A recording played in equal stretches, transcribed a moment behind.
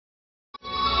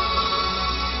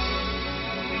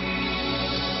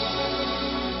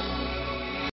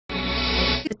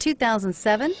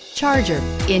2007 Charger.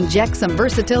 Inject some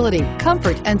versatility,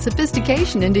 comfort, and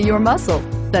sophistication into your muscle.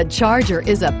 The Charger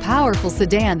is a powerful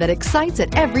sedan that excites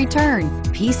at every turn.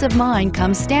 Peace of mind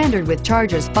comes standard with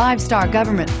Charger's 5-star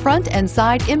government front and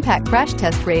side impact crash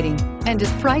test rating and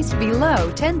is priced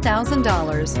below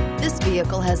 $10,000. This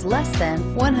vehicle has less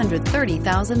than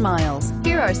 130,000 miles.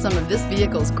 Here are some of this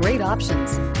vehicle's great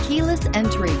options: keyless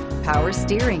entry, power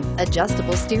steering,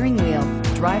 adjustable steering wheel,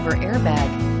 driver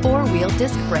airbag, 4-wheel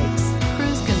disc brakes,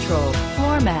 cruise control,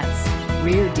 floor mats,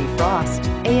 rear defrost,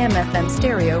 AM/FM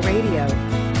stereo radio,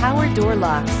 power door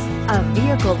locks. A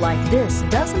vehicle like this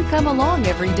doesn't come along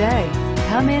every day.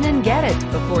 Come in and get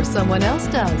it before someone else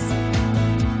does.